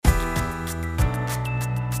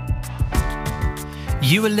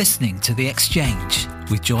You are listening to The Exchange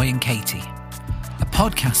with Joy and Katie, a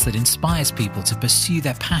podcast that inspires people to pursue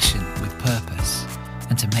their passion with purpose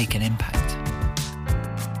and to make an impact.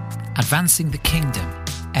 Advancing the kingdom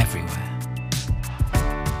everywhere.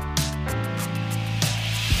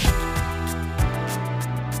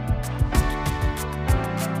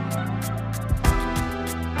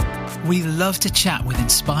 We love to chat with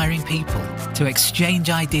inspiring people to exchange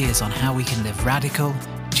ideas on how we can live radical,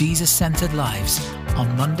 Jesus-centered lives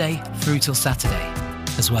on Monday through till Saturday,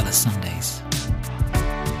 as well as Sundays.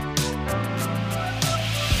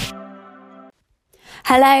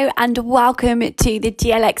 Hello and welcome to the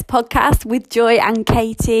GLX podcast with Joy and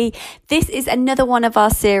Katie. This is another one of our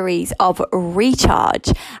series of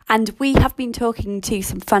Recharge, and we have been talking to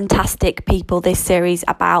some fantastic people this series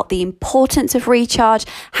about the importance of recharge,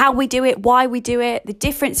 how we do it, why we do it, the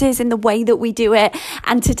differences in the way that we do it.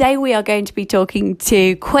 And today we are going to be talking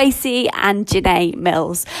to Kwesi and Jenaé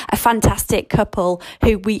Mills, a fantastic couple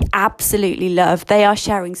who we absolutely love. They are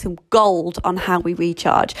sharing some gold on how we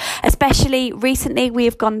recharge, especially recently. We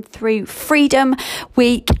have gone through Freedom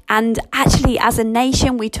Week, and actually as a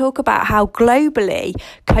nation we talk about how globally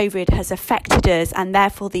COVID has affected us and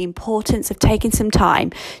therefore the importance of taking some time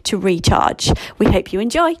to recharge. We hope you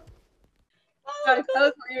enjoy. Tell us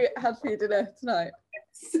what you had for your dinner tonight.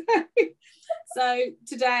 So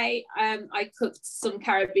today I cooked some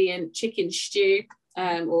Caribbean chicken stew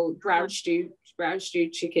or brown stew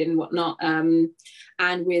chicken, whatnot, and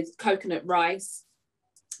with coconut rice.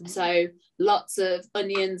 So lots of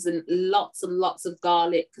onions and lots of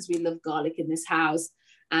garlic, because we love garlic in this house.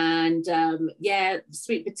 And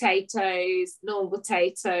sweet potatoes, normal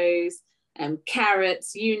potatoes,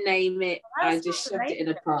 carrots, you name it. I just shoved it in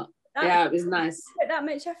a pot. It was nice. Put that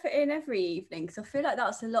much effort in every evening, because I feel like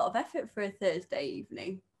that's a lot of effort for a Thursday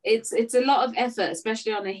evening. It's a lot of effort,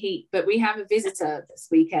 especially on the heat. But we have a visitor this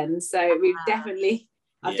weekend, so we've definitely.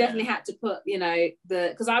 I've definitely had to put,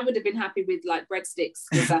 because I would have been happy with like breadsticks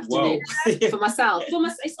this afternoon for myself.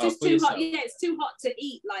 It's just too hot. Yeah, it's too hot to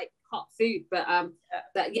eat like hot food. But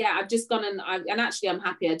I've just gone and actually I'm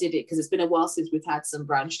happy I did it, because it's been a while since we've had some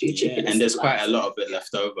brown stew chicken. And there's quite a lot of it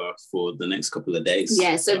left over for the next couple of days.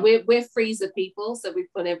 Yeah, so we're freezer people. So we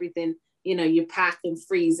put everything, you pack and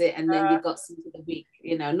freeze it, and then you've got some for the week.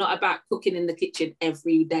 Not about cooking in the kitchen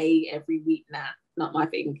every day, every week. Nah, not my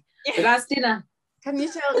thing. Yeah. But that's dinner. Can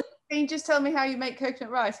you just tell me how you make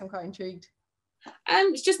coconut rice? I'm quite intrigued.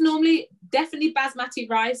 It's just definitely basmati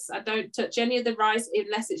rice. I don't touch any of the rice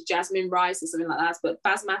unless it's jasmine rice or something like that. But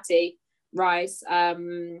basmati rice,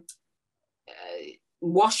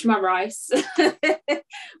 wash my rice.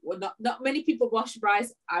 Well, not many people wash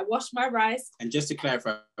rice. I wash my rice. And just to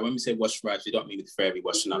clarify, when we say wash rice, we don't mean with fairy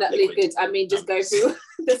washing up not liquid. I mean just go through.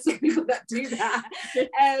 There's some people that do that.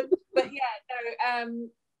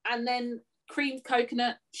 And then creamed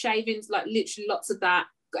coconut shavings, like literally lots of that.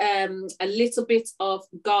 A little bit of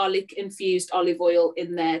garlic infused olive oil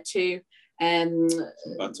in there too.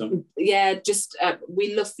 Butter. Yeah, just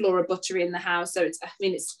we love Flora butter in the house, so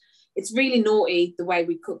it's really naughty the way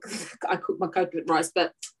we cook. I cook my coconut rice,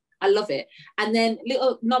 but I love it. And then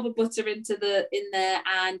little knob of butter in there,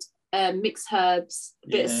 and mixed herbs, a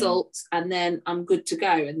bit of salt, and then I'm good to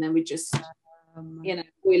go. And then we just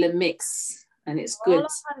boil and mix. And it's good. All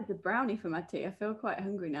I had is a brownie for my tea. I feel quite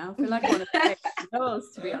hungry now. I feel like I want to take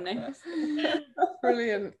yours, to be honest.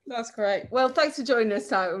 Brilliant. That's great. Well, thanks for joining us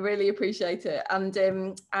tonight. We really appreciate it. And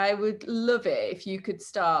I would love it if you could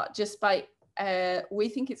start just by, we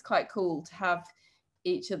think it's quite cool to have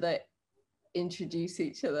each other introduce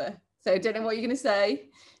each other. So I don't know what you're going to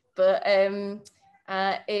say, but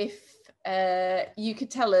if you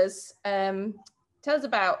could tell us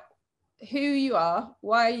about who you are,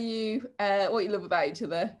 why you, what you love about each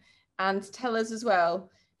other, and tell us as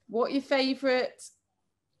well what your favourite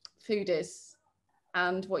food is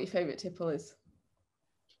and what your favourite tipple is.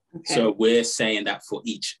 Okay. So we're saying that for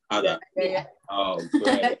each other. Yeah. Oh,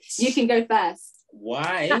 great. You can go first.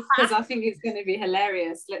 Why? Because I think it's going to be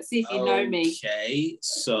hilarious. Let's see if you know me. Okay,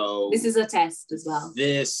 so this is a test as well.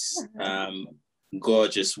 This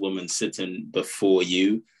gorgeous woman sitting before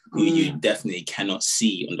you, who you definitely cannot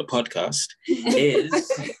see on the podcast,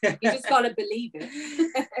 is you just gotta believe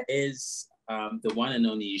it. Is the one and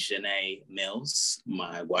only Jenaé Mills,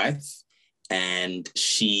 my wife, and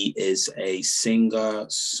she is a singer,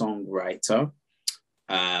 songwriter,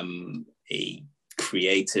 a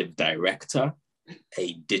creative director,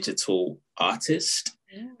 a digital artist,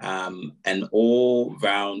 an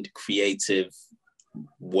all-round creative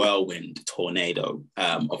whirlwind tornado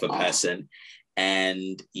of a person.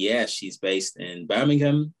 And yeah, she's based in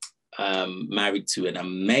Birmingham. married to an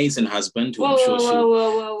amazing husband who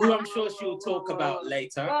I'm sure she'll talk about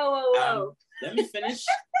later. Let me finish.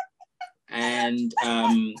 And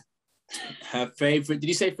her favorite, did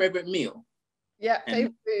you say favorite meal? Yeah,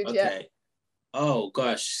 favorite food, okay. Yeah. Oh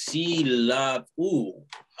gosh, she loved,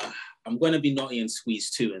 I'm going to be naughty and squeeze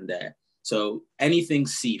two in there. So anything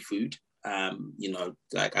seafood, you know,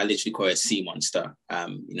 like I literally call her a sea monster.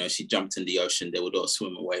 You know, she jumped in the ocean, they would all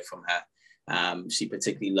swim away from her. She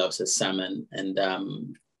particularly loves her salmon and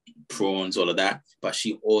prawns, all of that. But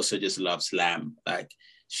she also just loves lamb. Like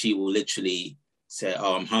she will literally say,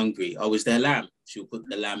 oh, I'm hungry. Oh, is there lamb? She'll put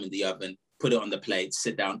the lamb in the oven, put it on the plate,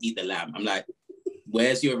 sit down, eat the lamb. I'm like,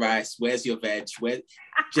 where's your rice? Where's your veg?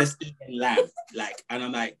 Just eating lamb. Like, and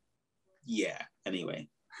I'm like, yeah, anyway.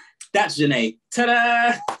 That's Jenaé.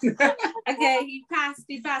 Ta-da! Okay, he passed.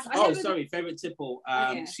 Sorry, favorite tipple.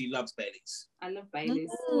 She loves Baileys. I love Baileys.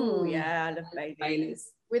 Oh, yeah, I love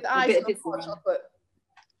Baileys. With ice or chocolate?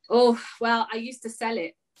 Oh, well, I used to sell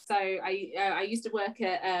it. So I used to work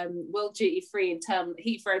at World Duty Free in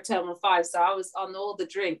Heathrow Terminal 5. So I was on all the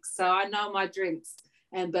drinks. So I know my drinks.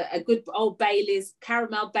 But a good old Baileys,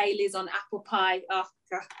 caramel Baileys on apple pie. Oh,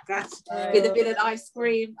 gosh. With a bit of ice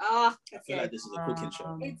cream. Oh, okay. I feel like this is a cooking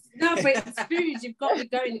show. But it's food. You've got me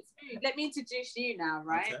going. It's food. Let me introduce you now,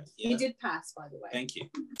 right? Okay, yeah. You did pass, by the way. Thank you.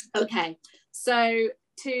 Okay. So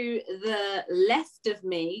to the left of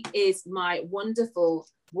me is my wonderful,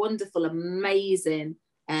 amazing,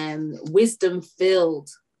 wisdom-filled,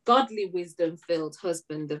 godly wisdom-filled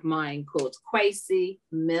husband of mine called Kwesi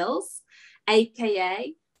Mills,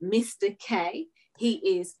 aka Mr. K.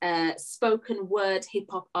 He is a spoken word hip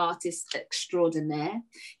hop artist extraordinaire.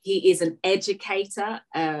 He is an educator,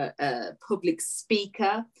 a public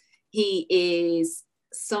speaker. He is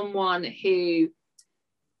someone who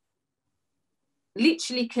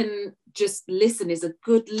literally can just listen, is a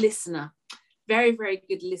good listener, very, very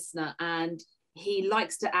good listener. And he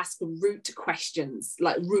likes to ask root questions,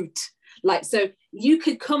 so you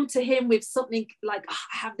could come to him with something like, I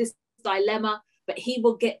have this dilemma, but he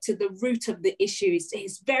will get to the root of the issue.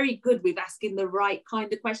 He's very good with asking the right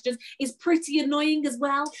kind of questions. He's pretty annoying as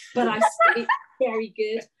well, but it's very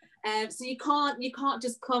good. So you can't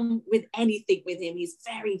just come with anything with him. He's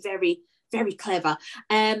very, very, very clever.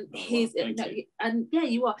 You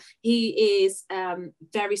are. He is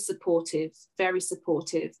very supportive,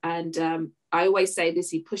 and I always say this,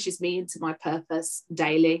 he pushes me into my purpose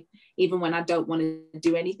daily. Even when I don't want to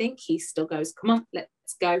do anything, he still goes, come on,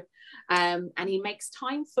 let's go. And he makes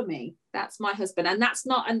time for me. That's my husband. And that's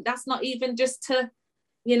not even just to,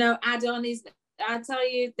 add on his, I tell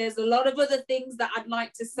you, there's a lot of other things that I'd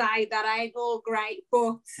like to say that ain't all great,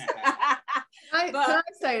 but can I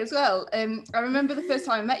say as well, I remember the first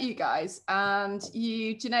time I met you guys, and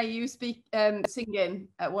you, Jenaé, you were singing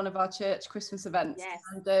at one of our church Christmas events. Yes.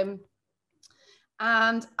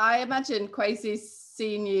 And I imagine Kwesi's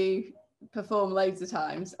seen you perform loads of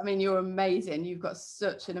times. I mean, you're amazing. You've got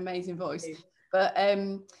such an amazing voice. But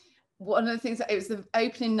one of the things, it was the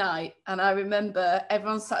opening night, and I remember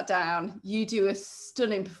everyone sat down. You do a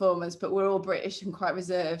stunning performance, but we're all British and quite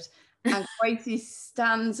reserved. And Kwesi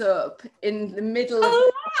stands up in the middle of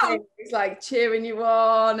the thing. He's like cheering you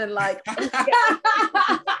on and like, and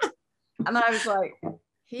I was like,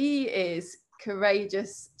 he is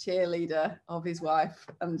courageous cheerleader of his wife,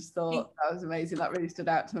 and just thought that was amazing. That really stood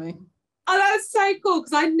out to me. Oh, that's so cool,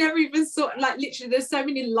 because I never even saw, like, literally there's so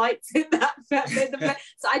many lights in that so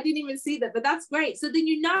I didn't even see that, but that's great. So then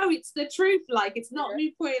it's the truth, like it's not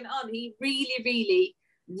me putting on. He really, really,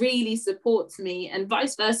 really supports me, and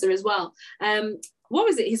vice versa as well. What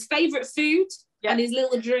was it, his favorite food? And his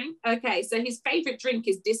little drink? Okay, so his favorite drink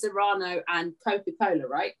is Disaronno and Coca-Cola,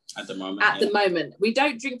 right? At the moment. At the moment. We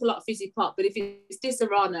don't drink a lot of fizzy pop, but if it's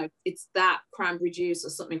Disaronno, it's that cranberry juice or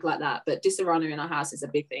something like that. But Disaronno in our house is a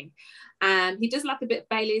big thing. And he does like a bit of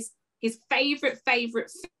Baileys. His favorite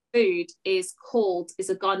food is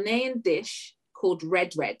a Ghanaian dish called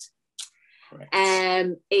red.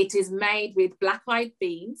 It is made with black-eyed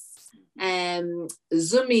beans,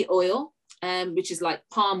 zumi oil, which is like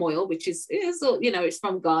palm oil, which is it's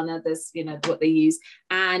from Ghana. There's what they use,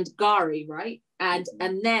 and gari, right? And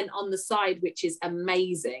then on the side, which is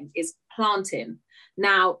amazing, is plantain.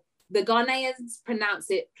 Now the Ghanaians pronounce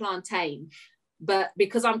it plantain, but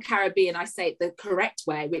because I'm Caribbean, I say it the correct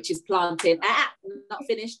way, which is plantain. Not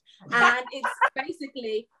finished. And it's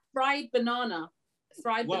basically fried banana.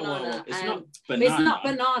 Banana. It's not banana. It's not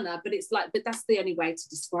banana, but but that's the only way to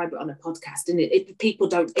describe it on a podcast, isn't it? If people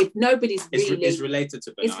don't, if nobody's really, it's related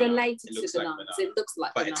to banana. It's related to bananas. It looks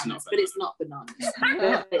like bananas, but it's not bananas.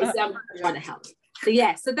 I'm trying to help.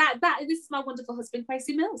 So this is my wonderful husband,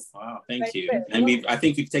 Kwesi Mills. Wow, thank you. And I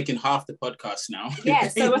think we've taken half the podcast now. Yeah,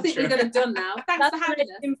 so I think we're going to done now. Thanks for having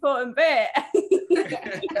us. Important bit.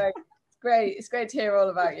 Great. It's great to hear all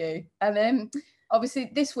about you. And then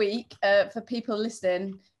obviously this week, for people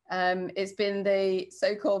listening, it's been the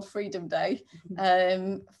so-called Freedom Day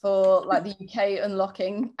for like the UK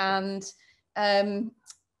unlocking, and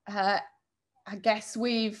I guess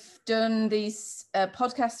we've done these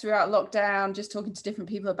podcasts throughout lockdown, just talking to different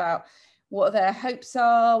people about what their hopes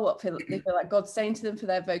are, what they feel like God's saying to them for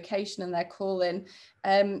their vocation and their calling.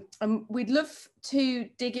 And we'd love to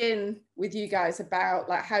dig in with you guys about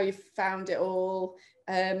like how you found it all.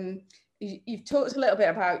 You've talked a little bit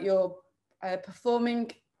about your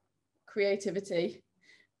performing creativity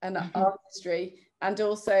and artistry, and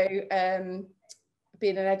also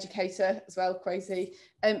being an educator as well, Kwesi.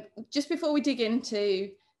 Just before we dig into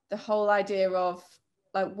the whole idea of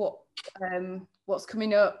like what's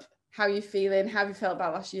coming up, how you're feeling, how you felt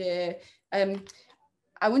about last year,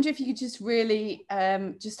 I wonder if you could just really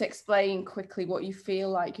just explain quickly what you feel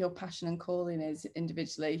like your passion and calling is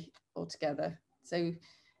individually or together. So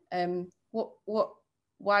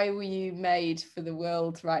why were you made for the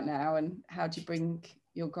world right now, and how do you bring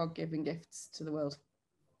your God-given gifts to the world?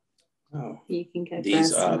 Oh, you can go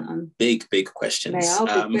these first, are big questions. They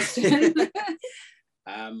are big questions.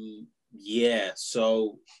 Yeah,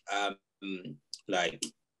 so like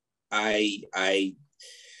I've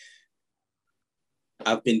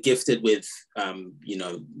been gifted with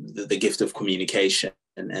the gift of communication,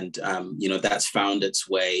 and that's found its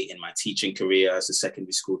way in my teaching career as a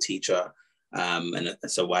secondary school teacher, and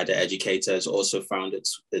as a wider educator. Has also found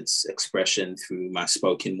its expression through my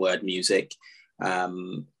spoken word music,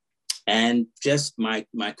 and just my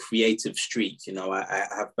creative streak. I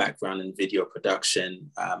have background in video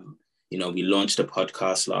production. We launched a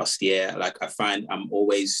podcast last year. Like, I find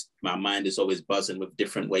my mind is always buzzing with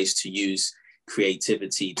different ways to use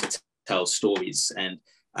creativity to tell stories. And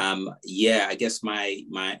I guess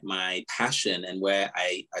my passion and where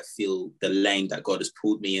I feel the lane that God has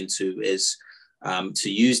pulled me into is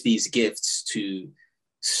to use these gifts to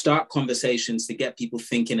start conversations, to get people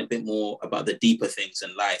thinking a bit more about the deeper things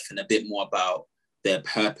in life, and a bit more about their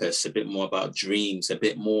purpose, a bit more about dreams, a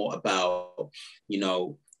bit more about,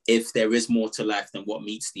 if there is more to life than what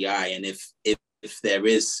meets the eye, and if there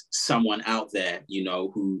is someone out there,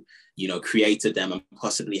 who, created them and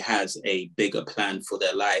possibly has a bigger plan for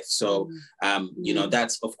their life. So,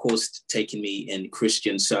 that's of course taken me in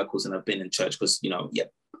Christian circles, and I've been in church because,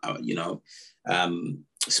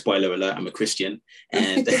 spoiler alert, I'm a Christian,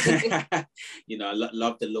 and I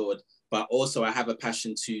love the Lord. But also I have a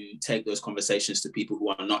passion to take those conversations to people who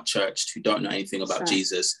are not churched, who don't know anything about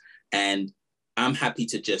Jesus. And I'm happy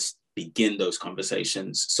to just begin those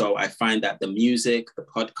conversations. So I find that the music, the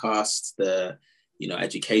podcasts, the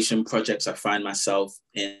education projects I find myself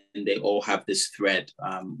in, they all have this thread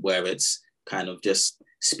where it's kind of just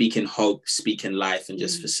speaking hope, speaking life, and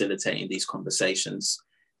just facilitating these conversations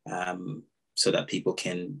so that people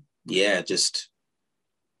can, just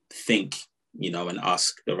think, and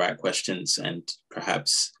ask the right questions, and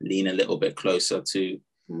perhaps lean a little bit closer to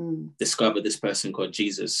discover this person called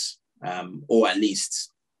Jesus, or at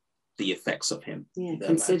least the effects of him.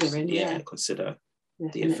 Consider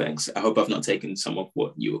the effects. I hope I've not taken some of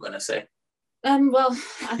what you were going to say. Well,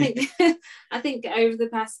 I think over the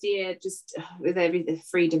past year, just with every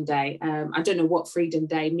Freedom Day, I don't know what Freedom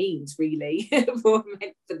Day means really for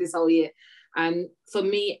this whole year. For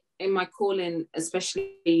me, in my calling,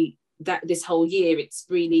 especially that this whole year, it's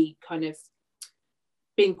really kind of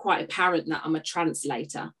been quite apparent that I'm a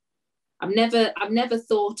translator. I've never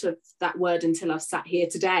thought of that word until I've sat here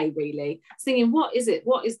today, really. I was thinking, what is it?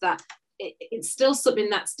 What is that? It's still something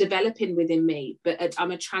that's developing within me, but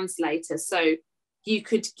I'm a translator. So you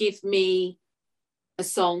could give me a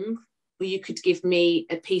song, or you could give me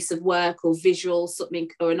a piece of work or visual, something,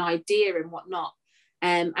 or an idea and whatnot.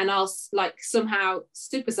 And I'll like somehow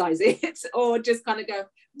supersize it, or just kind of go,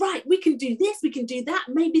 right, we can do this, we can do that,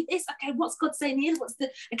 maybe this. Okay, what's God saying here?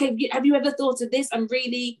 Have you ever thought of this? I'm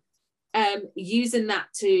really using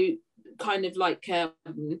that to kind of like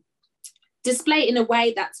display it in a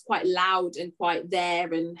way that's quite loud and quite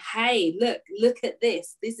there, and hey, look at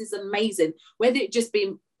this is amazing, whether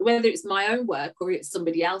it's my own work or it's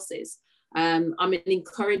somebody else's. I'm an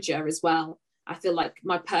encourager as well. I feel like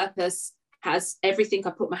my purpose has everything I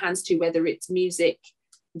put my hands to, whether it's music,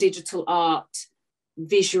 digital art,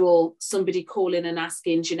 visual, somebody calling and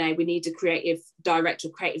asking, Jenaé, we need a creative director,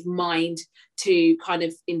 creative mind to kind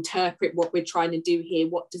of interpret what we're trying to do here.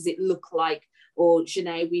 What does it look like? or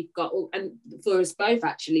Jenaé, we've got, and for us both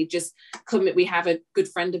actually, just we have a good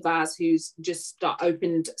friend of ours who's just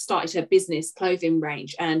started her business clothing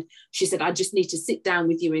range, and she said, I just need to sit down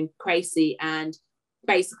with you and Kwesi and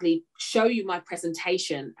basically show you my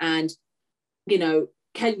presentation, and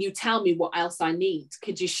can you tell me what else I need?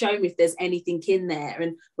 Could you show me if there's anything in there?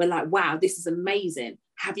 And we're like, wow, this is amazing.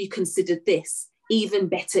 Have you considered this? Even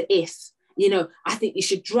better if, I think you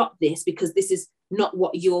should drop this because this is not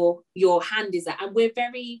what your hand is at. And we're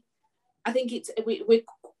very, I think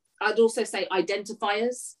I'd also say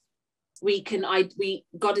identifiers.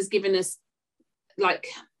 God has given us, like,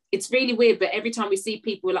 it's really weird, but every time we see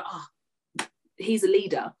people, we're like, oh, he's a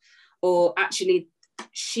leader, or actually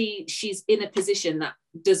she's in a position that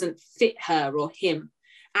doesn't fit her or him.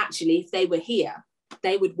 Actually, if they were here,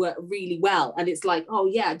 they would work really well. And it's like, oh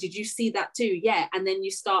yeah, did you see that too? Yeah. And then you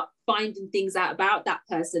start finding things out about that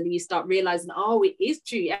person, and you start realizing, oh, it is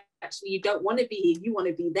true. Actually, you don't want to be here, you want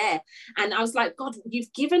to be there. And I was like, God,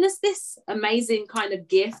 you've given us this amazing kind of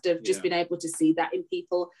gift of just being able to see that in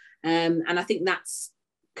people. And I think that's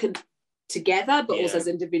together, but also as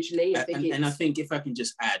individually. I think if I can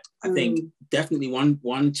just add, I think definitely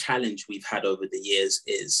one challenge we've had over the years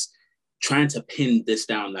is trying to pin this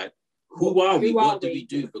down, like, who are we? What do we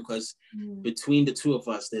do? Because between the two of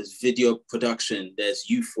us, there's video production, there's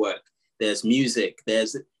youth work, there's music,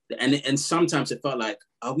 and sometimes it felt like,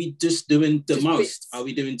 are we just doing the most? Bits. Are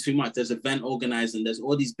we doing too much? There's event organizing, there's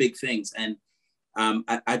all these big things. And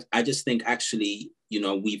I just think actually,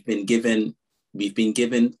 we've been given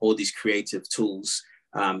all these creative tools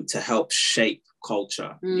to help shape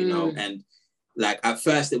culture, and like at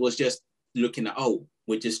first it was just looking at, oh,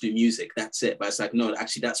 we just do music, that's it. But it's like, no,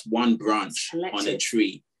 actually that's one branch on a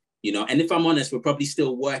tree, and if I'm honest, we're probably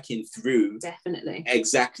still working through definitely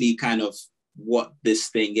exactly kind of what this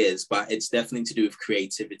thing is, but it's definitely to do with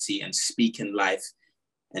creativity and speaking life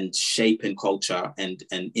and shaping culture and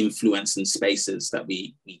influencing spaces that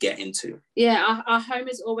we get into. Yeah, our home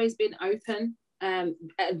has always been open.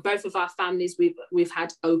 Both of our families, we've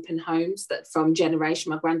had open homes that from generation.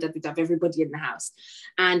 My granddad would have everybody in the house,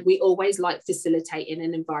 and we always like facilitating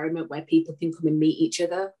an environment where people can come and meet each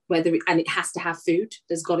other, and it has to have food.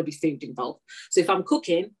 There's got to be food involved. So if I'm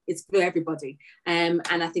cooking, it's for everybody, and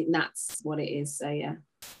I think that's what it is. So yeah,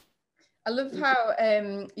 I love how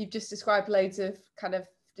you've just described loads of kind of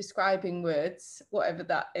describing words, whatever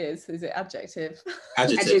that is it adjective?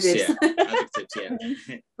 Adjectives, yeah. Adjectives,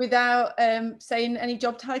 yeah. Without saying any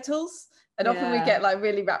job titles. And often we get like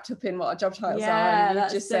really wrapped up in what our job titles are, and you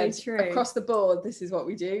just so said true. Across the board, this is what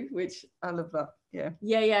we do, which I love that. Yeah.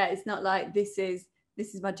 It's not like this is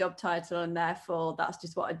my job title and therefore that's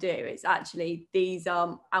just what I do. It's actually, these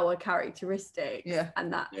are our characteristics.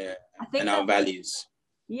 And that I think, and our values.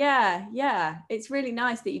 Yeah. It's really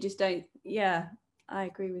nice that you just don't. I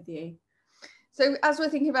agree with you. So as we're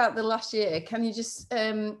thinking about the last year, can you just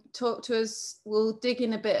talk to us? We'll dig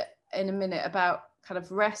in a bit in a minute about kind of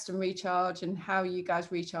rest and recharge and how you guys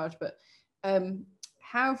recharge. But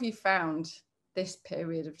how have you found this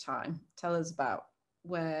period of time? Tell us about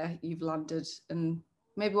where you've landed and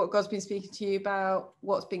maybe what God's been speaking to you about,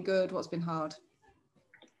 what's been good, what's been hard.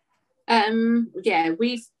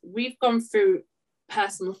 We've gone through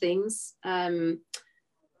personal things.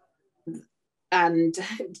 And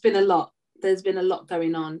it's been a lot. There's been a lot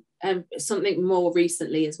going on. Something more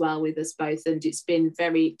recently as well with us both, and it's been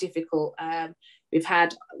very difficult. We've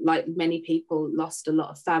had, like many people, lost a lot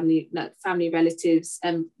of family relatives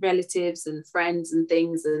and friends and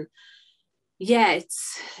things. And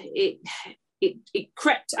it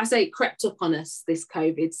crept up on us, this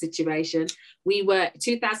COVID situation.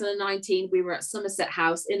 2019, we were at Somerset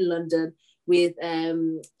House in London with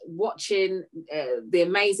watching the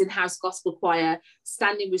amazing house gospel choir,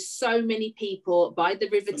 standing with so many people by the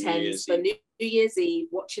River Thames for New Year's Eve,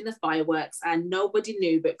 watching the fireworks, and nobody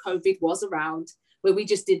knew, but COVID was around, where we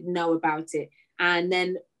just didn't know about it. And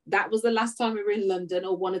then that was the last time we were in London,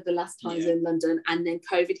 or one of the last times in London, and then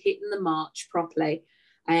COVID hit in the March properly.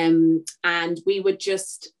 And we were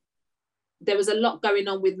just, there was a lot going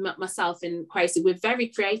on with myself and Kwesi. We're very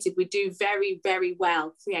creative. We do very, very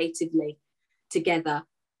well creatively together.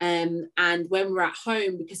 And when we're at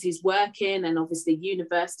home, because he's working and obviously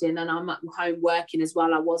university, and then I'm at home working as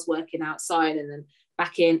well. I was working outside and then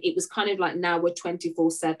back in. It was kind of like, now we're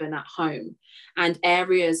 24/7 at home, and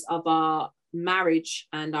areas of our marriage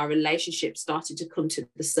and our relationship started to come to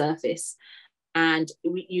the surface. And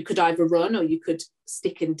you could either run or you could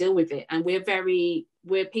stick and deal with it. And we're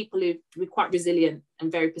people we're quite resilient and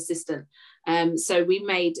very persistent. So we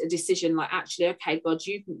made a decision, like, actually, okay, God,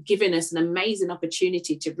 you've given us an amazing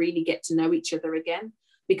opportunity to really get to know each other again.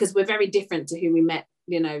 because we're very different to who we met,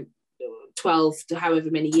 12 to however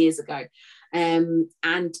many years ago.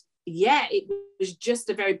 And yeah, it was just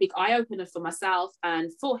a very big eye-opener for myself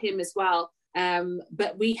and for him as well.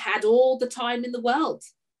 But we had all the time in the world,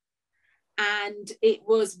 and it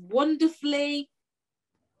was wonderfully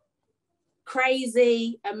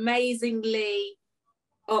crazy, amazingly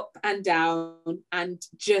up and down, and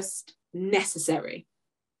just necessary.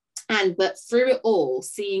 But through it all,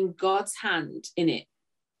 seeing God's hand in it,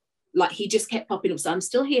 like he just kept popping up. So I'm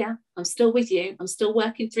still here, I'm still with you, I'm still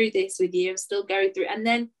working through this with you, I'm still going through. And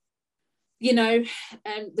then,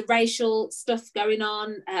 the racial stuff going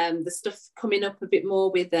on, the stuff coming up a bit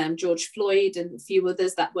more with George Floyd and a few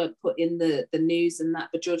others that weren't put in the news and that,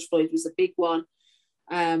 but George Floyd was a big one.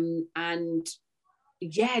 And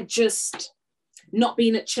yeah, just not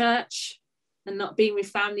being at church and not being with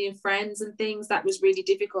family and friends and things, that was really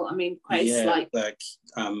difficult. I mean, I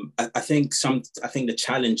think the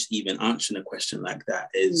challenge even answering a question like that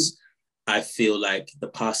is, I feel like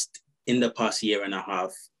in the past year and a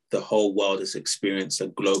half, the whole world has experienced a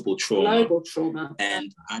global trauma.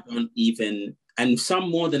 And I don't even, and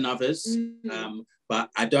some more than others, but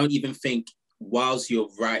I don't even think, whilst you're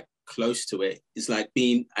right close to it, it's like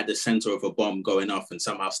being at the center of a bomb going off and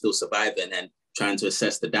somehow still surviving and trying to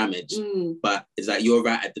assess the damage. But it's like you're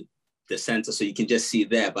right at the center, so you can just see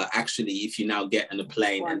there. But actually, if you now get on a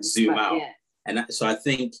plane and zoom out, and so I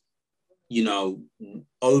think,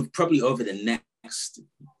 probably over the next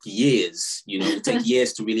years, it'll take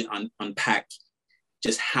years to really unpack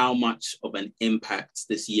just how much of an impact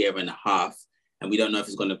this year and a half, and we don't know if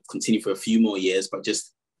it's going to continue for a few more years, but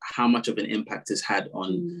just how much of an impact it's had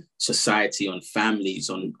on society, on families,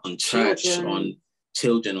 on church, on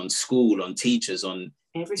children, on school, on teachers, on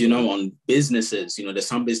everything. On businesses. There's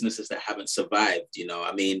some businesses that haven't survived.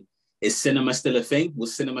 I mean, is cinema still a thing? Will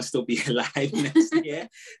cinema still be alive next year?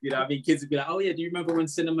 Kids would be like, oh yeah, do you remember when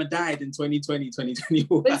cinema died in 2020,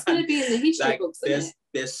 2021? But it's going to be in the history books,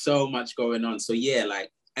 there's so much going on. So yeah, like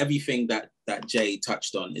everything that Jay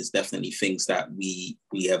touched on is definitely things that we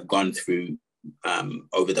have gone through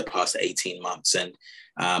over the past 18 months and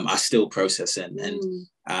are still processing. And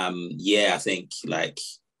I think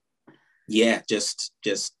just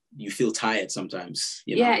you feel tired sometimes.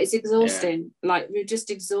 It's exhausting. Like we're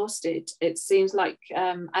just exhausted. It seems like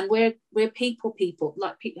and we're people,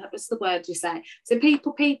 like what's the word you say? Is it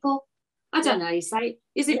people? I don't know. You say,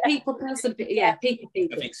 is it people person? Yeah, people. I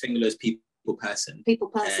think singular is people person,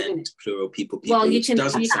 and plural people. Well, you can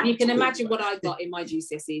imagine what I got in my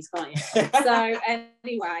GCSEs, can't you? So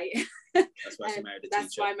anyway,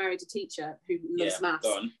 that's why I married a teacher who loves maths.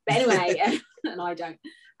 But anyway, and I don't.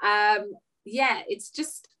 It's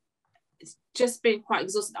just been quite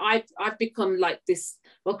exhausting. I've become like this.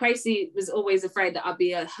 Well, Kwesi was always afraid that I'd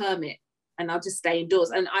be a hermit and I'll just stay indoors,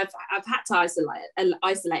 and I've had to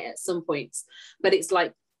isolate at some points, but it's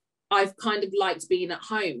like I've kind of liked being at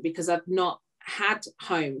home because I've not had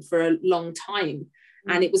home for a long time.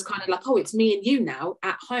 And it was kind of like, oh, it's me and you now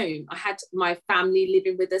at home. I had my family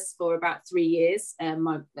living with us for about 3 years,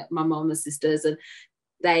 my mom and sisters, and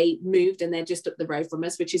they moved and they're just up the road from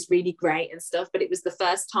us, which is really great and stuff. But it was the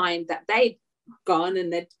first time that they'd gone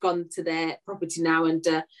and they'd gone to their property now. And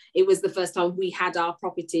it was the first time we had our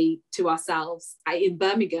property to ourselves in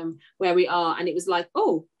Birmingham, where we are. And it was like,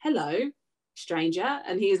 oh, hello, stranger.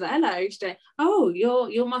 And he was like, hello, stranger. Oh,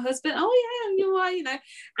 you're my husband. Oh yeah, you are,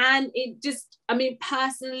 And it just, I mean,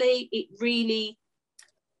 personally, it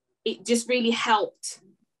just really helped.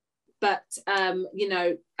 But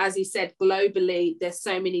as he said, globally, there's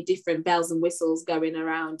so many different bells and whistles going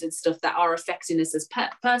around and stuff that are affecting us as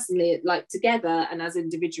personally, like together and as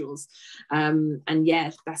individuals. And yeah,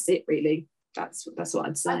 that's it really. That's what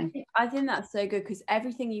I'd say. I think that's so good, because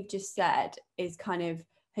everything you've just said is kind of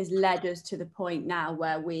has led us to the point now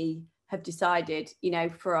where we have decided,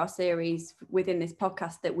 for our series within this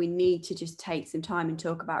podcast, that we need to just take some time and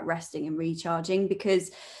talk about resting and recharging, because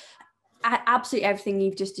absolutely everything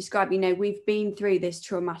you've just described, we've been through this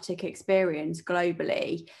traumatic experience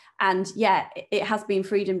globally, and it has been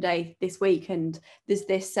Freedom Day this week, and there's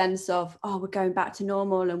this sense of, oh, we're going back to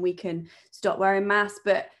normal and we can stop wearing masks,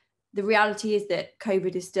 but the reality is that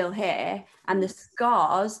COVID is still here, and the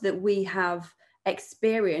scars that we have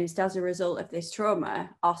experienced as a result of this trauma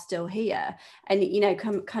are still here. And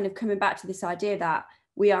kind of coming back to this idea that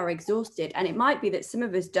we are exhausted, and it might be that some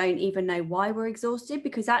of us don't even know why we're exhausted,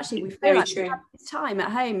 because actually we feel like we've had this time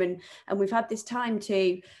at home and we've had this time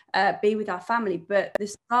to be with our family, but the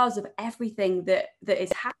scars of everything that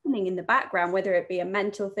is happening in the background, whether it be a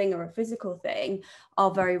mental thing or a physical thing,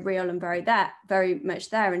 are very real and very much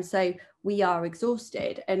there. And so we are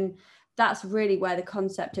exhausted, and that's really where the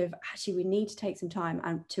concept of actually we need to take some time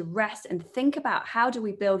and to rest and think about how do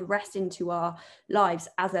we build rest into our lives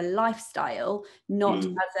as a lifestyle, not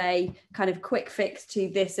as a kind of quick fix to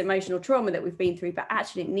this emotional trauma that we've been through, but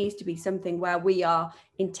actually it needs to be something where we are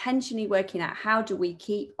intentionally working out how do we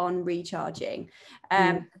keep on recharging.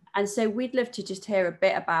 And so we'd love to just hear a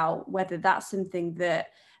bit about whether that's something that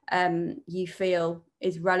you feel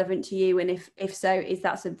is relevant to you, and if so, is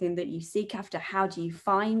that something that you seek after? How do you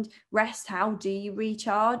find rest? How do you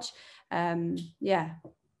recharge? Yeah,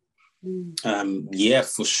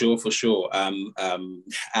 for sure.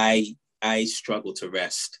 I struggle to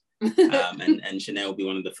rest. And Jenaé will be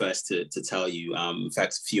one of the first to tell you. In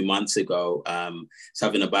fact, a few months ago, I was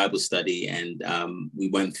having a Bible study, and we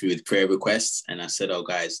went through the prayer requests, and I said, "Oh,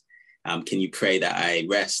 guys, can you pray that I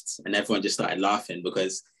rest?" And everyone just started laughing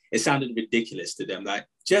because it sounded ridiculous to them. Like,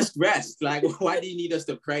 just rest. Like, why do you need us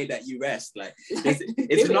to pray that you rest? Like,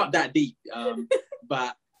 it's not that deep.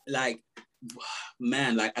 But like,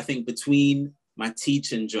 man, like, I think between my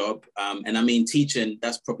teaching job, and I mean, teaching,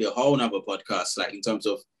 that's probably a whole nother podcast, like in terms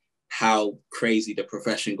of how crazy the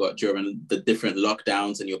profession got during the different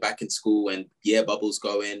lockdowns, and you're back in school and year bubbles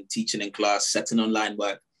going, teaching in class, setting online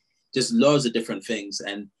work, just loads of different things.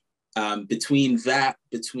 And between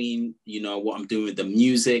you know what I'm doing with the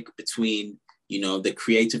music, between you know the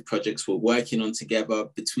creative projects we're working on together,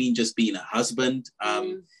 between just being a husband,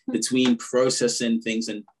 between processing things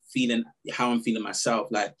and feeling how I'm feeling myself,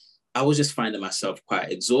 like I was just finding myself quite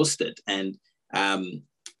exhausted, and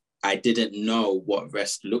I didn't know what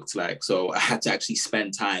rest looked like. So I had to actually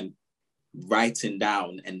spend time writing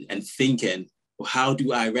down and thinking, well, how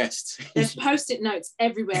do I rest? There's Post-it notes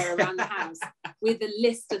everywhere around the house with a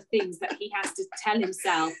list of things that he has to tell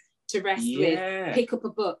himself to rest with. Pick up a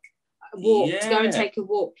book, walk, to go and take a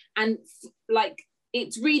walk. And like,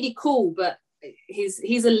 it's really cool, but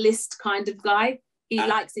he's a list kind of guy. He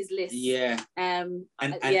likes his list. And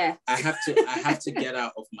I have to get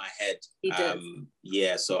out of my head. He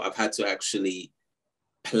does. So I've had to actually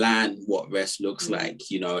plan what rest looks like,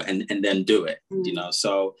 you know, and then do it, you know.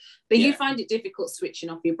 So but you find it difficult switching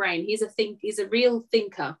off your brain. He's a real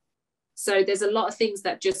thinker. So there's a lot of things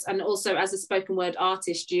that just, and also as a spoken word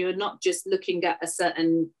artist, you're not just looking at a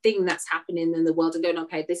certain thing that's happening in the world and going,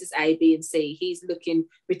 okay, this is A, B, and C. He's looking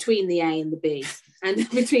between the A and the B, and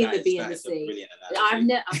between the B and the C.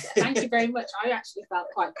 Thank you very much. I actually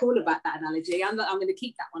felt quite cool about that analogy. I'm going to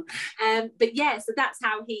keep that one. But yeah, so that's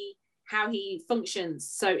how he functions.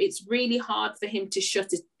 So it's really hard for him to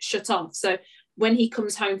shut off. So when he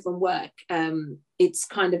comes home from work, it's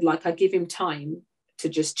kind of like I give him time to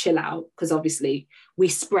just chill out, because obviously we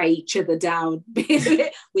spray each other down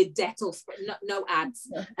with Dettol spray, no ads,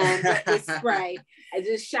 but we spray and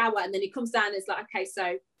just shower, and then he comes down and it's like, okay,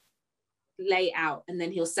 so lay it out, and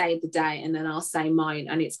then he'll say the day and then I'll say mine,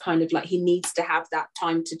 and it's kind of like he needs to have that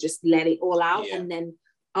time to just let it all out, and then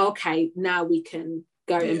okay, now we can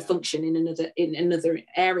go and function in another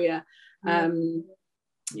area.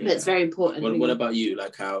 That's very important. What about you?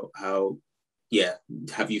 Like how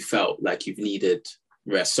have you felt like you've needed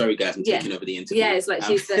rest? Sorry guys, I'm taking over the interview. It's like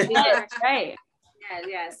she's great.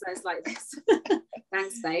 So it's like this.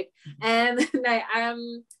 Thanks, babe.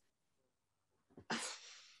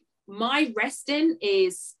 My resting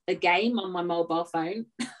is a game on my mobile phone.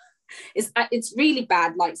 It's really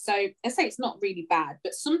bad. Like, so I say it's not really bad,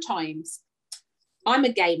 but sometimes I'm a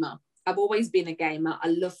gamer. I've always been a gamer. I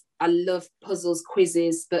love puzzles,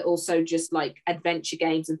 quizzes, but also just like adventure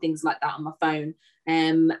games and things like that on my phone.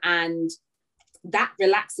 And that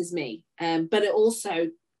relaxes me. But it also,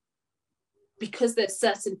 because there's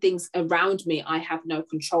certain things around me I have no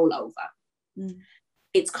control over.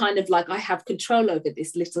 It's kind of like I have control over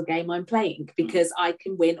this little game I'm playing, because I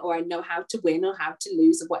can win, or I know how to win or how to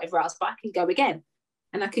lose or whatever else, but I can go again.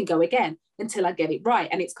 And I can go again until I get it right.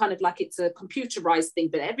 And it's kind of like it's a computerized thing,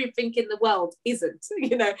 but everything in the world isn't,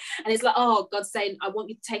 you know. And it's like, oh, God's saying, I want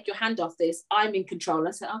you to take your hand off this. I'm in control.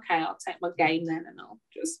 I said, okay, I'll take my game then and I'll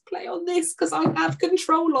just play on this because I have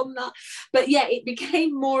control on that. But yeah, it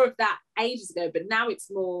became more of that ages ago. But now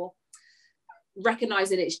it's more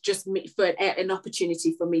recognizing it's just me, for an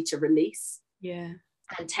opportunity for me to release. And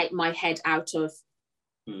take my head out of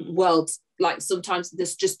worlds. Like sometimes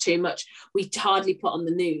there's just too much. We hardly put on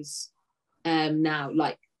the news now,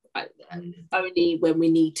 like only when we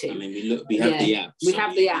need to. I mean, we have the app. We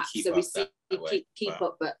have the app, so we keep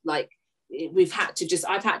up. But like I've had to just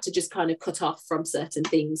kind of cut off from certain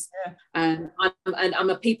things. I'm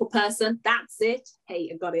a people person. That's it. Hey,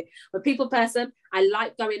 I got it. I'm a people person. I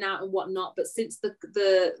like going out and whatnot. But since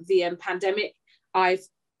the pandemic, I've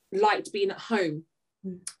liked being at home.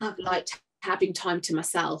 I've liked having time to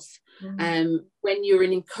myself. When you're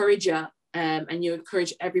an encourager and you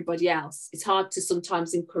encourage everybody else, it's hard to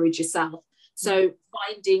sometimes encourage yourself. So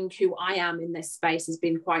finding who I am in this space has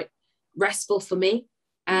been quite restful for me.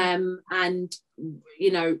 And,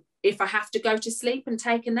 you know, if I have to go to sleep and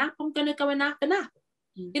take a nap, I'm going to go and have a nap.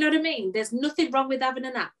 You know what I mean? There's nothing wrong with having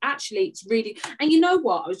a nap. Actually, it's really, and you know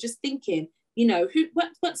what? I was just thinking, you know,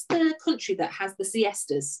 what's the country that has the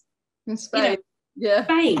siestas? In Spain. You know,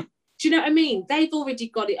 Spain. Do you know what I mean? They've already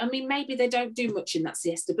got it. I mean, maybe they don't do much in that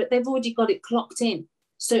siesta, but they've already got it clocked in.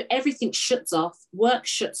 So everything shuts off, work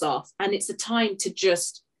shuts off, and it's a time to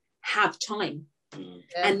just have time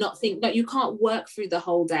and not think that you can't work through the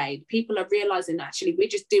whole day. People are realizing actually we're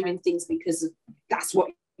just doing things because that's what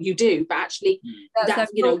you do, but actually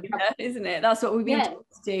that's you know, isn't it? That's what we've been told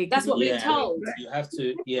to do. That's what we're told. You have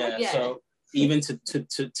to, So even to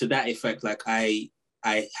that effect, like I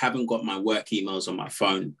haven't got my work emails on my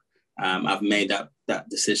phone. I've made that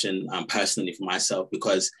decision personally for myself,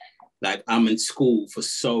 because like I'm in school for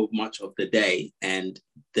so much of the day, and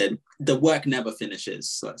the work never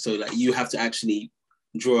finishes. So like you have to actually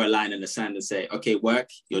draw a line in the sand and say, okay, work,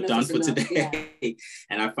 you're done for today.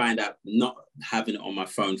 And I find that not having it on my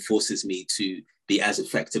phone forces me to be as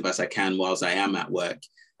effective as I can whilst I am at work.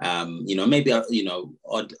 You know, maybe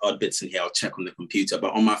odd bits in here I'll check on the computer,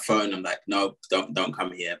 but on my phone I'm like, no, don't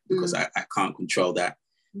come here, because I can't control that.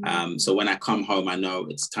 So when I come home, I know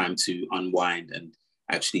it's time to unwind and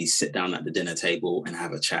actually sit down at the dinner table and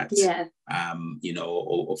have a chat. You know,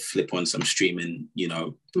 or flip on some streaming, you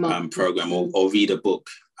know, program or read a book.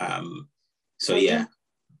 Here's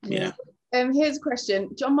a question.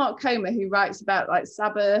 John Mark Comer, who writes about like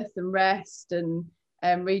Sabbath and rest and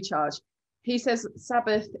recharge, he says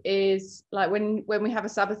Sabbath is like when we have a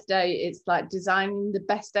Sabbath day, it's like designing the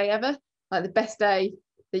best day ever, like the best day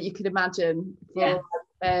that you could imagine for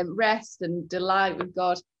rest and delight with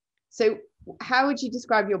God. So how would you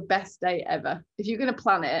describe your best day ever? If you're going to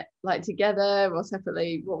plan it, like together or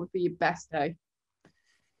separately, what would be your best day?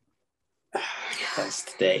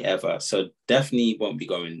 Best day ever. So definitely won't be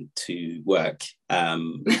going to work. I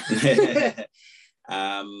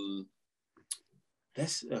think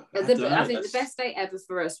the best day ever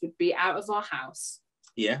for us would be out of our house.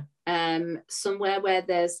 Somewhere where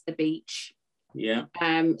there's a beach.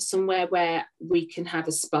 Somewhere where we can have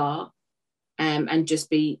a spa. And just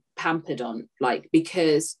be pampered on, like,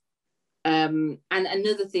 because and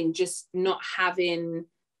another thing, just not having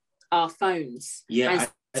our phones and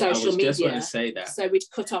social media. Just want to say that. So we'd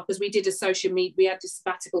cut off, because we did a social media, we had a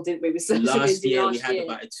sabbatical, didn't we? With last year we had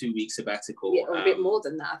about a 2-week sabbatical. Or a bit more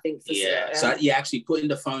than that, I think. So actually putting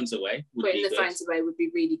the phones away would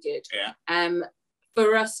be really good.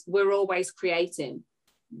 For us, we're always creating,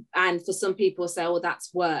 and for some people say, oh,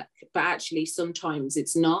 that's work, but actually sometimes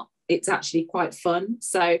it's not. It's actually quite fun.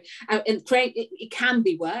 So, and create, it can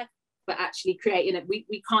be work, but actually creating it,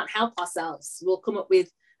 we can't help ourselves. We'll come up with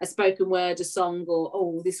a spoken word, a song, or,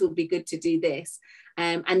 oh, this would be good to do this.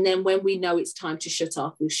 And then when we know it's time to shut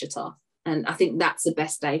off, we'll shut off. And I think that's the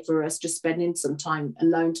best day for us, just spending some time,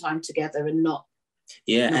 alone time together and not.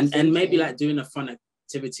 And maybe like doing a fun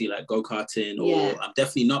activity like go-karting, or I'm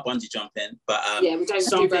definitely not bungee jumping, but we don't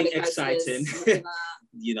something exciting,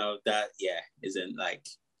 you know, that isn't like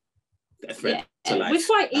a threat to life. We're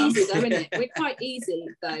quite easy though, isn't it? We're quite easy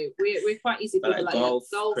though. We're quite easy people, like golf,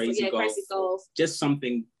 crazy golf, just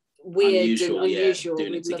something weird, unusual.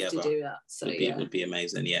 Doing it together, love to do that. So would be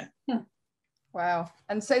amazing. Wow.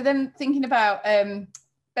 And so then thinking about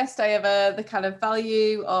best day ever, the kind of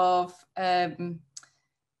value of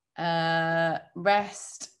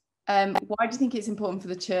rest. Why do you think it's important for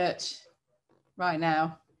the church right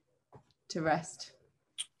now to rest?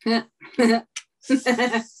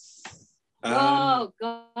 Oh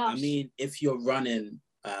gosh. I mean, if you're running,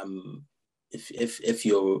 if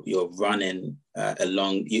you're running a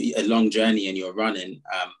long journey and you're running,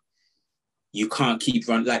 you can't keep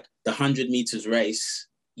running. Like the 100 meters race,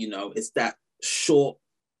 you know, it's that short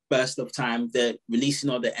burst of time. They're releasing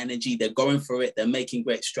all the energy. They're going for it. They're making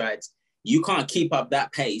great strides. You can't keep up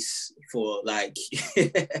that pace for like, do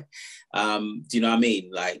you know what I mean?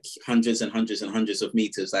 Like hundreds and hundreds and hundreds of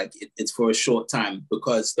meters. Like it's for a short time,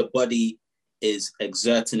 because the body is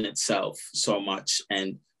exerting itself so much,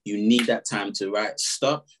 and you need that time to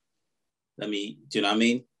stop. Do you know what I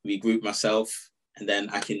mean? Regroup myself, and then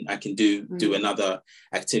I can do another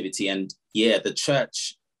activity. And the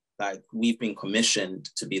church, like we've been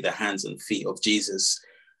commissioned to be the hands and feet of Jesus.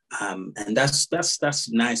 And that's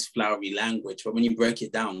nice flowery language, but when you break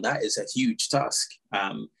it down, that is a huge task.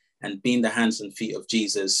 And being the hands and feet of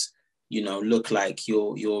Jesus look like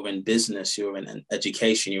you're in business, you're in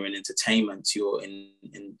education, you're in entertainment, you're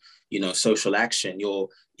in social action, you're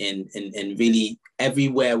in really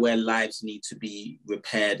everywhere where lives need to be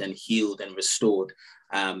repaired and healed and restored.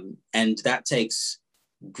 And that takes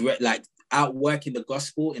great, like outworking the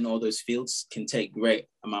gospel in all those fields can take great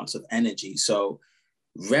amounts of energy. So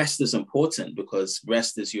rest is important, because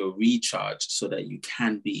rest is your recharge so that you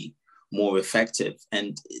can be more effective.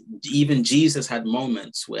 And even Jesus had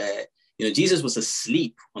moments where, Jesus was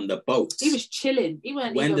asleep on the boat. He was chilling. He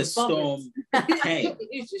wasn't when even the storm came.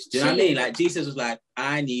 He was just Do you know what I mean? Like, Jesus was like,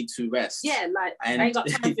 I need to rest. Yeah, like, I ain't got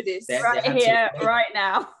time for this. Right here, right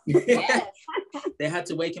now. Yeah. They had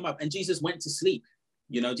to wake him up. And Jesus went to sleep.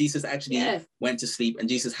 Jesus actually went to sleep. And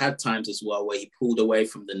Jesus had times as well where he pulled away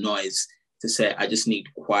from the noise to say, I just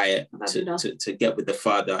need quiet to get with the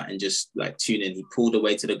Father and just like tune in. He pulled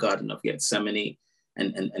away to the Garden of Gethsemane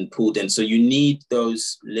and pulled in. So you need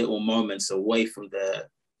those little moments away from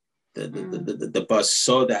the bus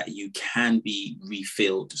so that you can be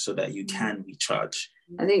refilled, so that you can recharge.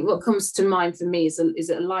 I think what comes to mind for me is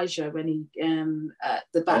Elijah when he at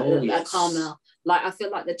the back at Carmel. Like, I feel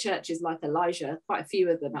like the church is like Elijah. Quite a few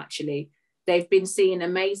of them actually. They've been seeing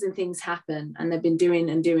amazing things happen, and they've been doing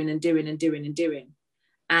and doing and doing and doing and doing.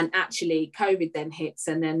 And actually, COVID then hits,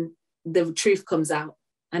 and then the truth comes out,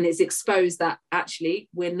 and it's exposed that actually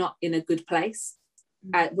we're not in a good place.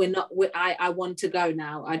 I want to go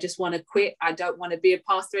now. I just want to quit. I don't want to be a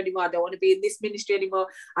pastor anymore. I don't want to be in this ministry anymore.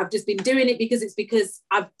 I've just been doing it because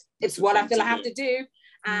it's what I feel I have to do.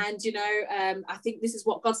 And, I think this is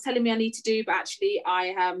what God's telling me I need to do. But actually,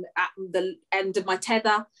 I am at the end of my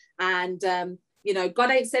tether. And,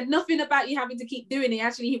 God ain't said nothing about you having to keep doing it.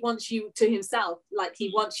 Actually, he wants you to himself. Like,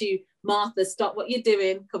 he wants you, Martha, stop what you're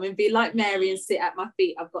doing. Come and be like Mary and sit at my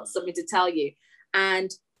feet. I've got something to tell you.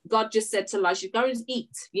 And God just said to Elijah, go and eat.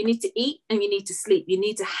 You need to eat and you need to sleep. You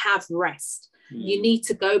need to have rest. You need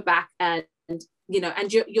to go back and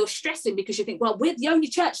you're stressing because you think, well, we're the only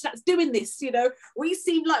church that's doing this. We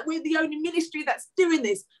seem like we're the only ministry that's doing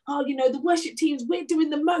this. Oh, the worship teams, we're doing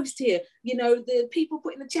the most here. The people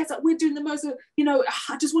putting the chairs up, we're doing the most.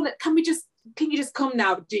 I just want to, can you just come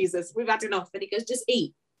now, Jesus? We've had enough. And he goes, just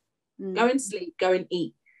eat. Go and sleep, go and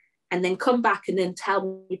eat. And then come back and then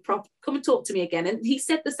tell me, come and talk to me again. And he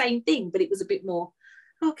said the same thing, but it was a bit more,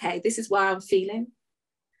 okay, this is why I'm feeling.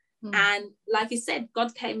 And like he said,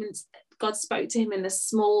 God came and God spoke to him in a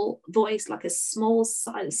small voice, like a small,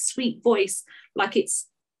 silent, sweet voice. Like it's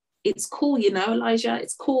cool, Elijah,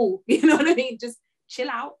 it's cool. You know what I mean? Just chill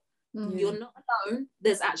out. You're not alone.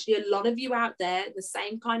 There's actually a lot of you out there, the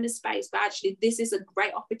same kind of space, but actually this is a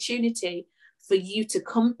great opportunity for you to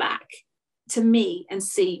come back to me and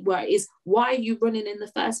see where it is. Why are you running in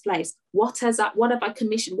the first place? What have I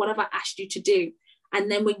commissioned? What have I asked you to do? And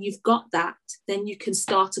then when you've got that, then you can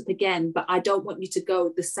start up again. But I don't want you to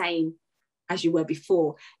go the same as you were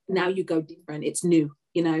before. Now you go different. It's new,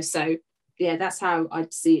 so yeah, that's how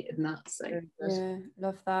I'd see it in that. So yeah,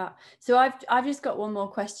 love that. So I've just got one more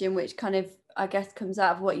question, which kind of, I guess, comes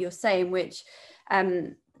out of what you're saying, which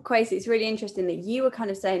Kwesi, it's really interesting that you were kind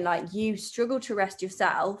of saying like you struggle to rest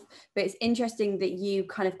yourself, but it's interesting that you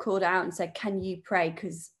kind of called out and said, can you pray,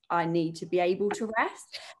 because I need to be able to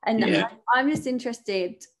rest. And I'm just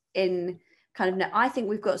interested in kind of, I think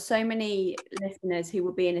we've got so many listeners who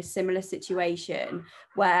will be in a similar situation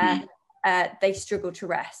where they struggle to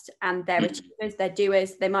rest, and they're achievers, they're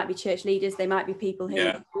doers, they might be church leaders, they might be people who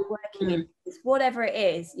are working in whatever it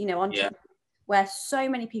is, where so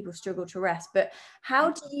many people struggle to rest. But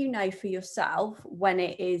how do you know for yourself when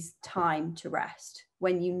it is time to rest,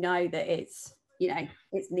 when you know that it's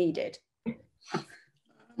needed?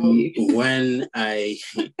 When I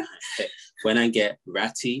get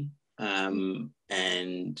ratty,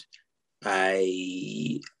 and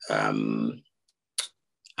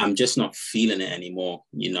I'm just not feeling it anymore.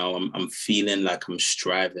 I'm feeling like I'm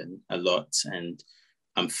striving a lot, and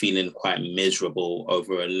I'm feeling quite miserable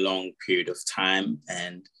over a long period of time,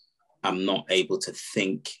 and I'm not able to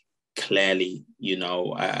think clearly.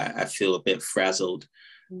 I feel a bit frazzled.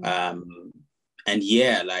 And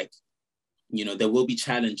there will be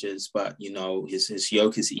challenges, but his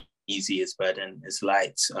yoke is easy, his burden is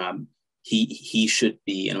light. He should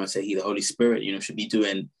be, and I say the Holy Spirit, should be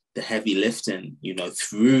doing the heavy lifting,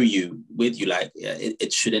 through you, with you. Like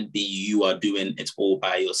it shouldn't be you are doing it all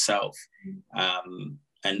by yourself.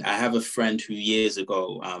 And I have a friend who years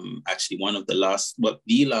ago, actually the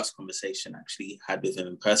last conversation actually had with him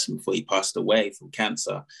in person before he passed away from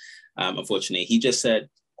cancer. Unfortunately, he just said,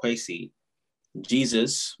 Kwesi,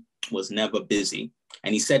 Jesus was never busy.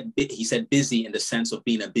 And he said busy in the sense of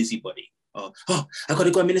being a busybody. Oh, I got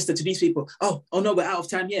to go and minister to these people. Oh no, we're out of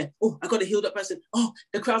time here. Oh, I got to heal that person. Oh,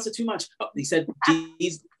 the crowds are too much. Oh, he said,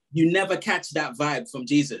 you never catch that vibe from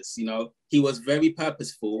Jesus. You know, he was very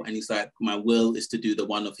purposeful, and he's like, my will is to do the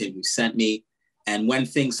one of him who sent me. And when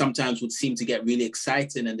things sometimes would seem to get really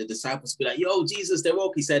exciting and the disciples would be like, yo, Jesus, they're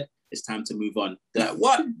woke. He said, it's time to move on. They're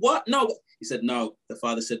like, what? No. He said, no, the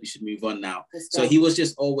Father said we should move on now. So he was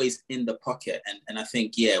just always in the pocket. And I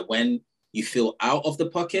think, when you feel out of the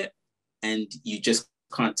pocket and you just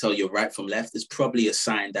can't tell your right from left, it's probably a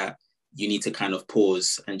sign that you need to kind of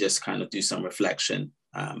pause and just kind of do some reflection.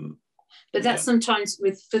 But that's sometimes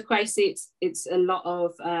for Kwesi, it's a lot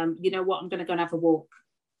of, you know what, I'm going to go and have a walk.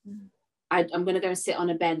 I'm going to go and sit on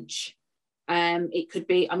a bench. It could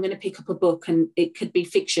be, I'm going to pick up a book, and it could be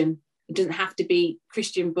fiction. It doesn't have to be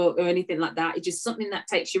Christian book or anything like that. It's just something that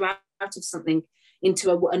takes you out of something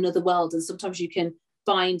into another world. And sometimes you can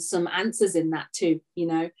find some answers in that too. You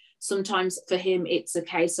know, sometimes for him, it's a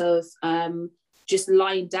case of just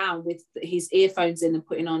lying down with his earphones in and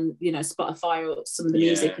putting on, you know, Spotify or some of the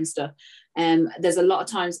music and stuff. There's a lot of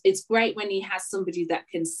times it's great when he has somebody that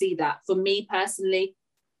can see that. For me personally,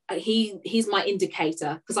 he's my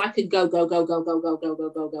indicator, because I could go,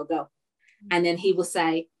 and then he will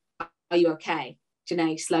say, are you okay,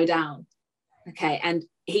 Jenaé? Slow down. Okay. And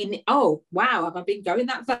oh wow, have I been going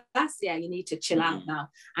that fast? Yeah, you need to chill out now,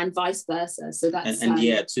 and vice versa. So that's and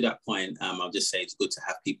to that point, I'll just say it's good to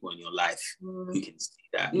have people in your life who can see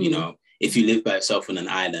that. You know, if you live by yourself on an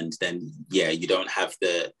island, then you don't have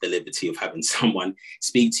the liberty of having someone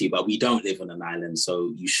speak to you. But we don't live on an island,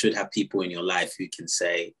 so you should have people in your life who can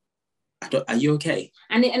say, are you okay?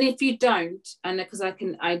 And if you don't, and because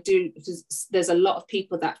there's a lot of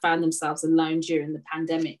people that found themselves alone during the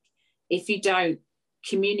pandemic. If you don't,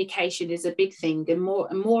 communication is a big thing, and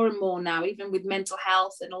more now, even with mental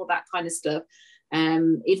health and all that kind of stuff.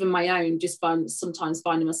 Even my own, just sometimes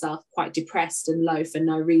finding myself quite depressed and low for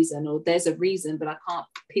no reason, or there's a reason, but I can't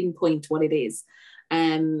pinpoint what it is.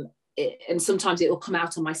 And sometimes it will come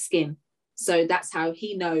out on my skin. So that's how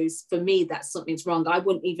he knows, for me, that something's wrong. I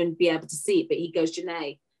wouldn't even be able to see it, but he goes,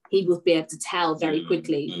 Jenaé, he will be able to tell very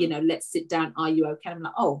quickly, you know, let's sit down. Are you okay? I'm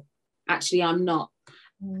like, oh, actually, I'm not.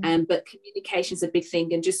 But communication is a big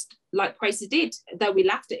thing. And just like Kwesi did, though we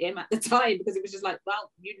laughed at him at the time, because it was just like, well,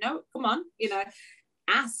 you know, come on, you know,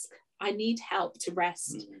 ask. I need help to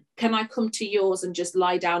rest. Can I come to yours and just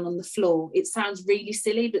lie down on the floor? It sounds really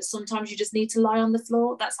silly, but sometimes you just need to lie on the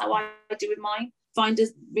floor. That's how I do with mine. Find a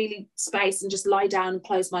really space and just lie down and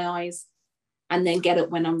close my eyes, and then get up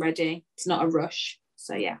when I'm ready. It's not a rush.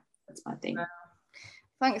 So yeah, that's my thing.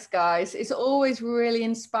 Thanks, guys. It's always really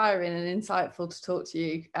inspiring and insightful to talk to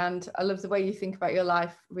you. And I love the way you think about your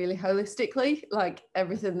life really holistically, like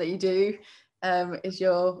everything that you do is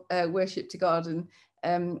your worship to God.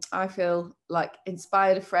 And I feel like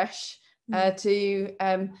inspired afresh to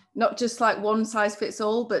not just like one size fits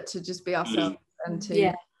all, but to just be ourselves and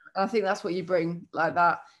to and I think that's what you bring, like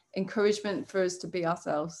that encouragement for us to be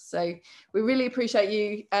ourselves. So we really appreciate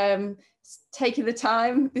you taking the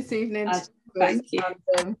time this evening. Thank you.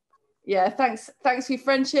 And, thanks for your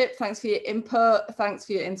friendship. Thanks for your input. Thanks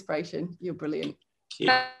for your inspiration. You're brilliant.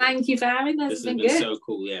 Thank you for having us. This has been so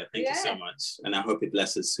cool. Yeah, thank you so much. And I hope it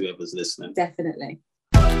blesses whoever's listening. Definitely.